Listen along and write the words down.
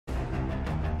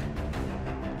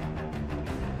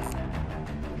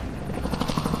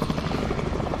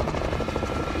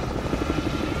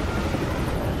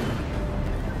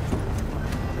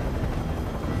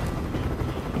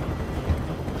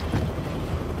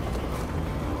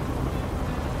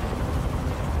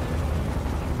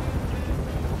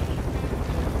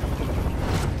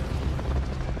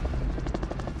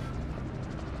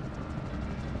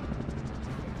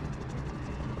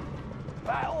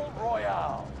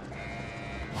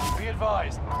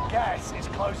advised, gas is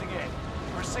closing in.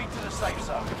 Proceed to the safe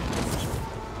zone.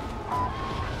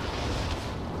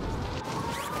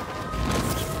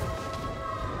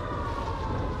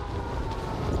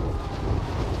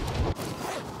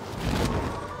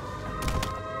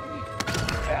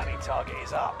 Bounty target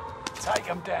is up. Take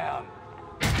them down.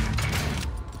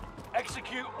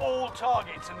 Execute all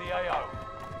targets in the AO.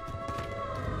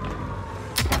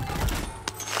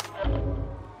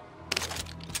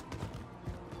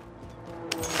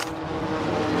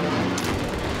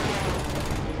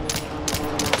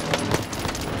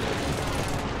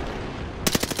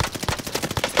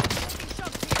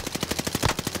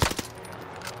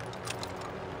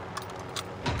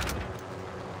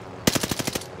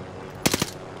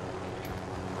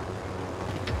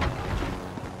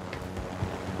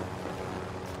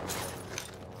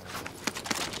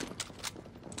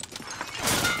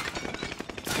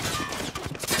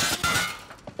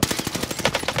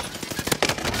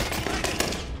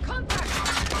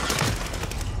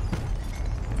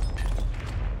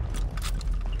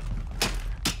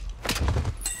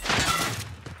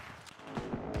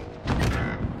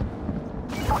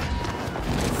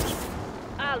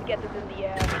 I'll get it in the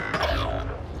air.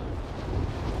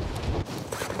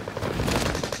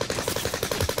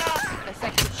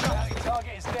 Effective shot. Bounty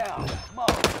target is down.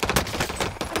 Mark.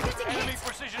 I'm getting Enemy hit.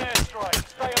 precision airstrike.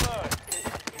 Stay alert.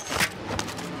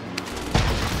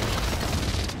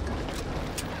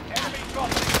 Enemy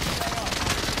dropping. Stay up.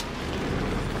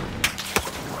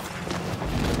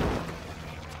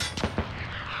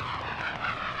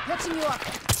 Catching you up.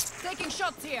 Taking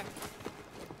shots here.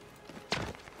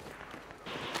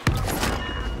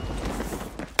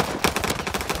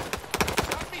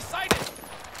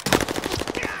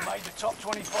 Made the top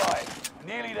 25.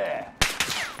 Nearly there.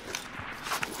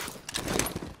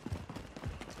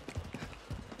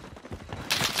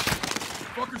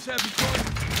 Fuckers have me going.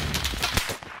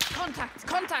 Contact!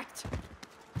 Contact!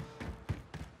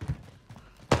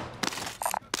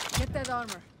 Get that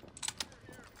armor.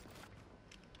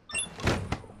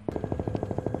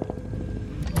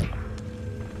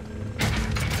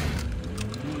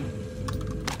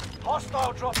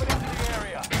 Hostile dropping into the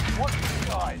area. Watch the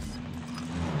skies.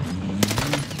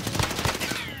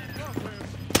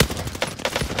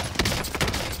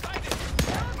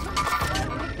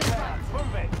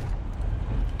 Move it.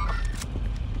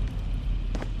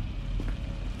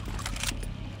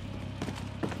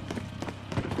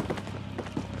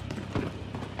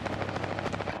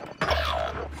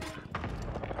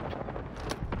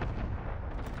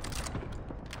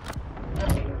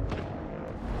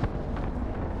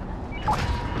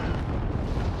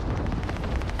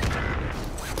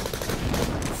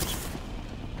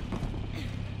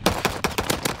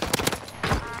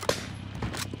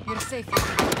 You're safe.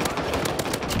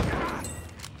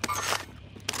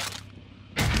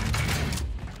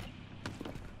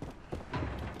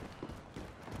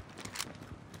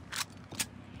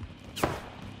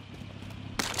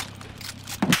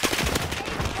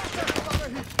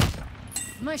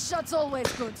 My shot's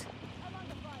always good.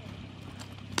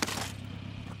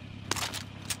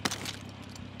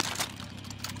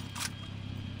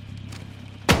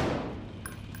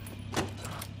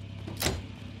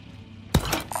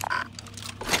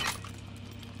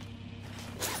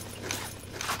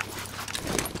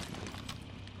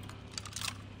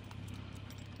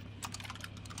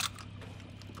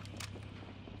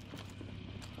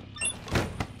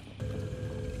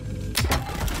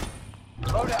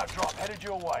 Loadout drop headed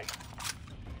your way.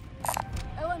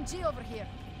 LMG over here.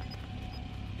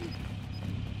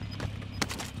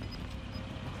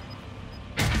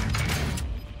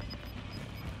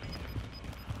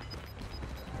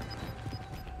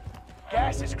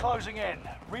 Gas is closing in.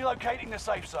 Relocating the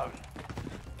safe zone.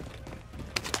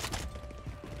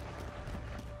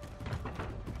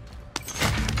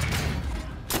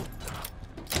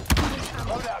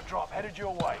 Loadout drop headed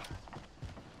your way.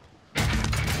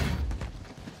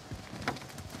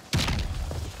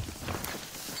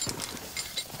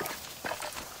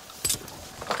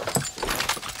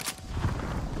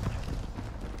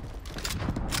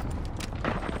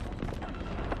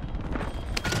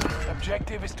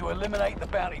 Objective is to eliminate the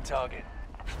bounty target.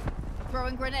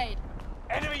 Throwing grenade.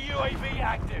 Enemy UAV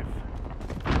active.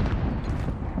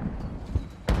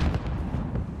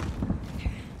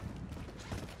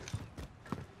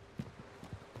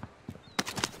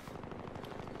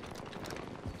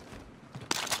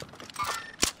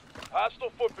 Hostile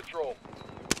foot patrol.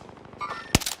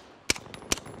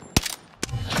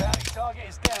 Bounty target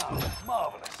is down.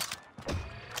 Marvelous.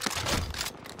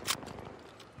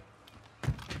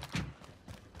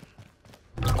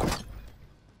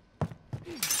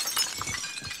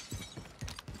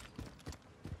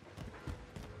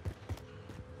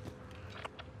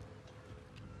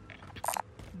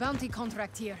 Bounty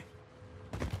contract here.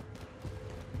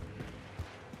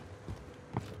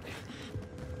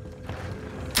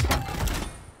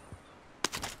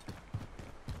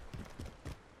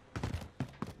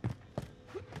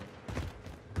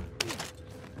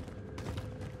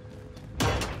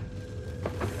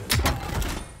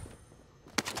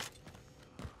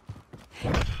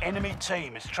 Enemy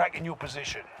team is tracking your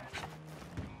position.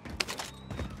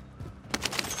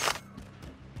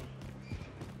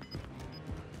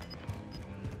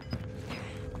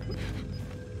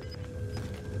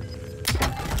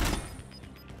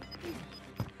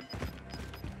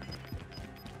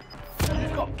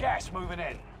 You've got gas moving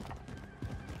in.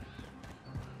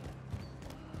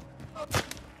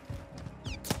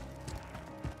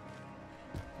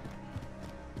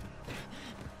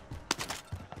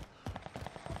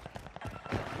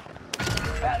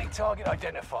 Bounty target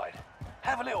identified.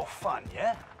 Have a little fun,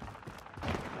 yeah?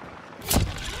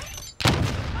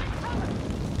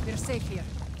 We're safe here.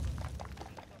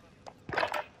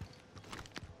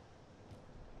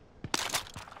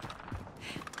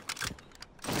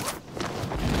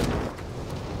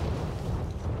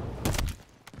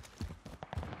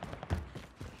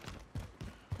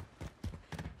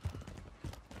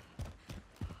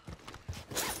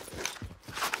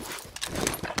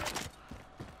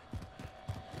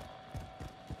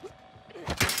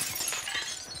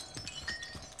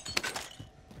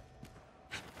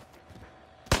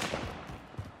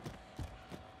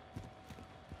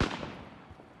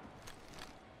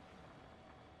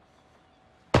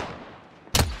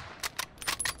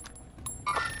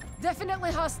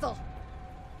 Definitely hostile.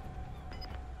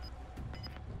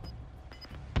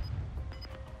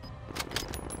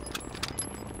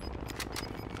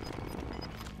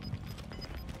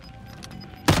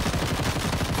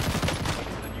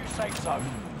 The new safe zone.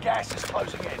 Gas is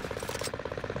closing in.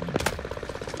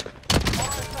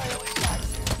 Fire sale is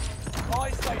active. Buy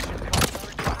station costs are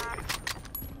requested.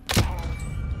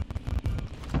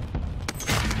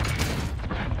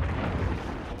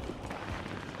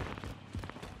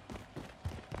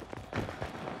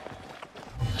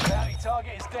 Bounty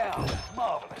target is down.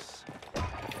 Marvelous.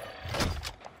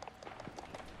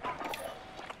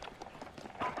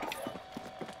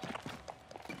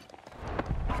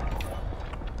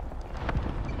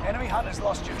 Enemy hunters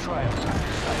lost your trail.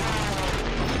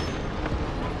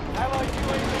 Allied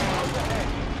UAV overhead.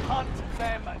 Hunt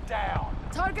them down.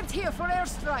 Target here for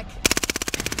airstrike.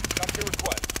 Got your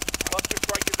request. Cluster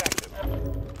strike is active.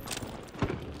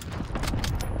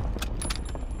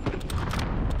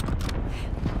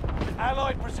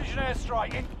 Allied precision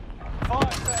airstrike in.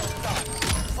 Fire sales done.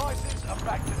 Prices are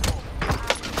back to normal.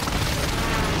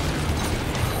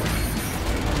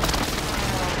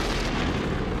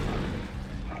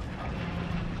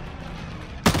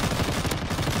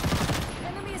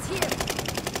 Enemy is here.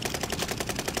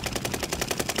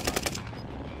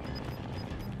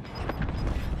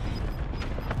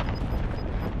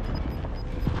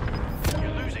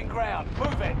 You're losing ground.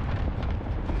 Move it.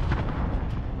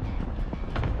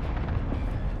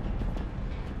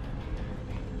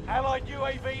 Allied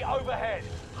UAV overhead.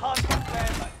 Hunt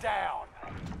them down.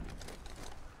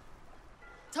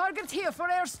 Target here for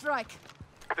airstrike.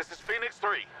 This is Phoenix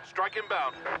 3. Strike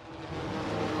inbound.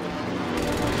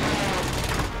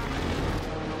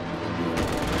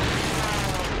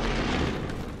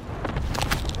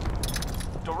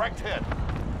 Direct hit.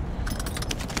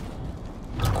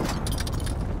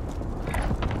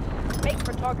 Make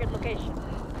for target location.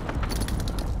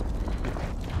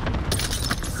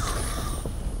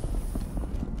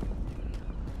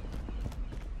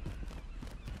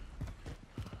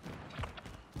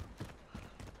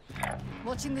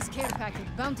 Watching this care package.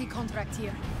 Bounty contract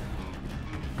here.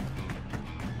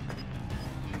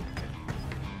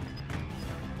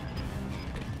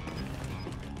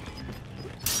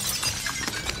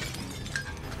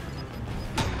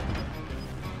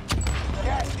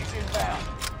 Gas is inbound.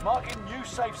 Marking new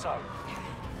safe zone.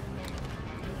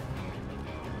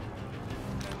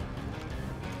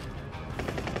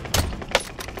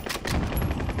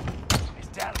 It's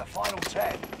down to the final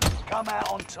 10. Come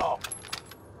out on top.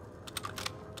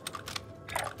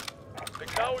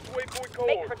 Acknowledge waypoint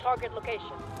Make for code. target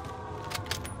location.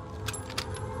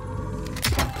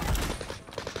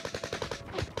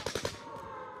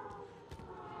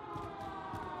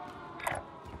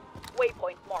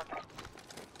 Waypoint marked.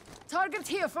 Target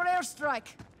here for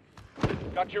airstrike.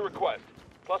 Got your request.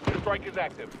 Cluster strike is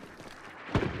active.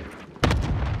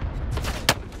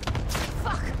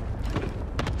 Fuck!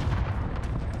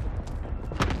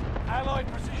 Allied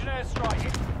precision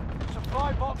airstrike.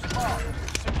 Supply box marked.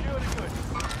 Secure the goods.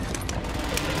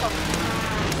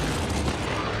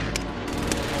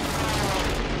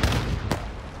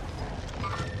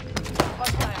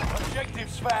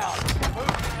 found. Move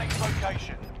to the next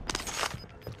location.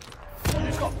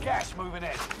 You've got gas moving in.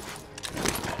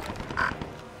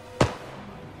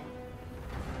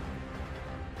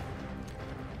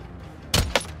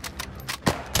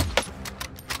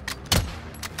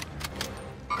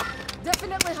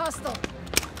 Definitely hostile.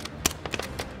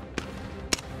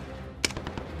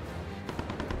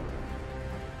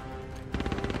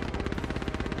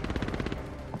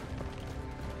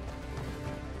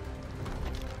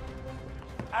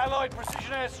 Allied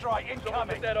precision airstrike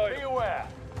incoming. that oil. Be aware.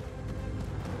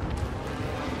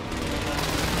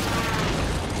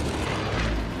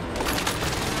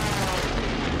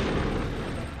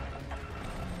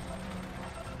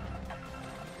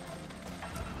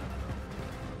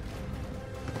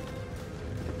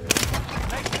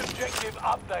 Next objective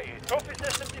updated. Trophy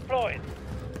system deployed.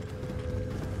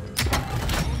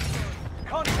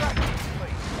 Contract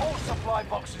complete. All supply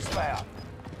boxes found.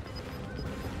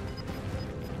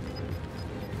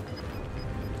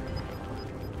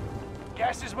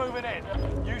 Gas is moving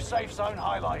in. New safe zone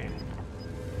highlighted.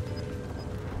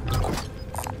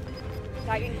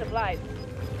 Tagging supplies.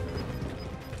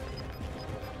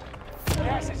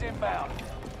 Gas is inbound.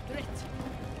 Great.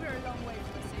 We're a long way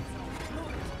from the safe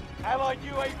zone. Allied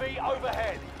UAV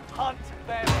overhead. Hunt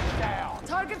them down.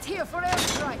 Target here for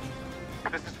airstrike.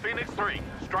 This is Phoenix 3.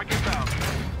 Strike inbound.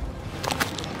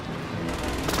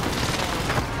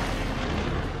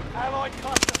 Allied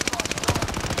cluster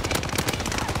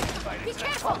strike. Be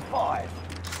careful. Top 5.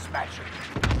 Smash it.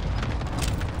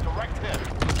 Direct hit.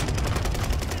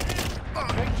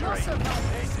 Victory. Awesome.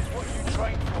 This is what you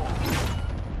trained for.